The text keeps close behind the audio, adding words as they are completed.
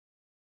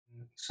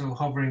So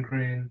hovering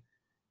grain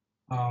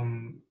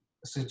um,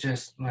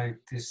 suggests like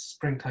this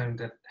springtime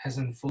that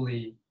hasn't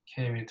fully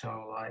came into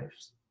our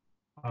lives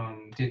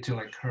due to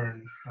like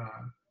current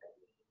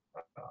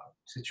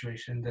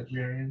situation that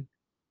we're in.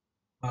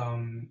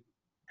 Um,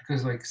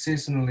 because like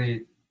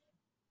seasonally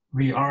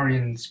we are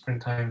in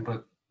springtime,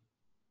 but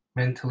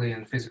mentally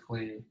and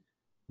physically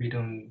we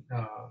don't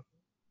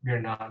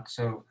we're not.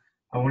 So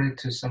I wanted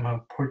to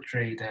somehow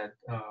portray that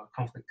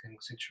conflicting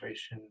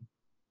situation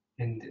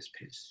in this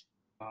piece.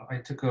 I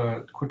took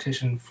a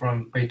quotation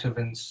from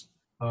Beethoven's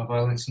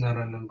Violin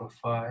Sonata Number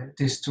 5,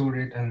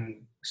 distorted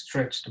and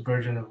stretched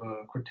version of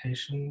a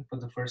quotation for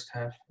the first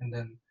half, and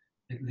then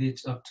it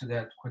leads up to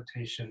that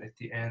quotation at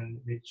the end,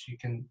 which you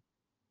can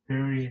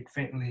very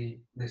faintly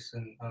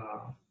listen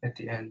at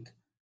the end.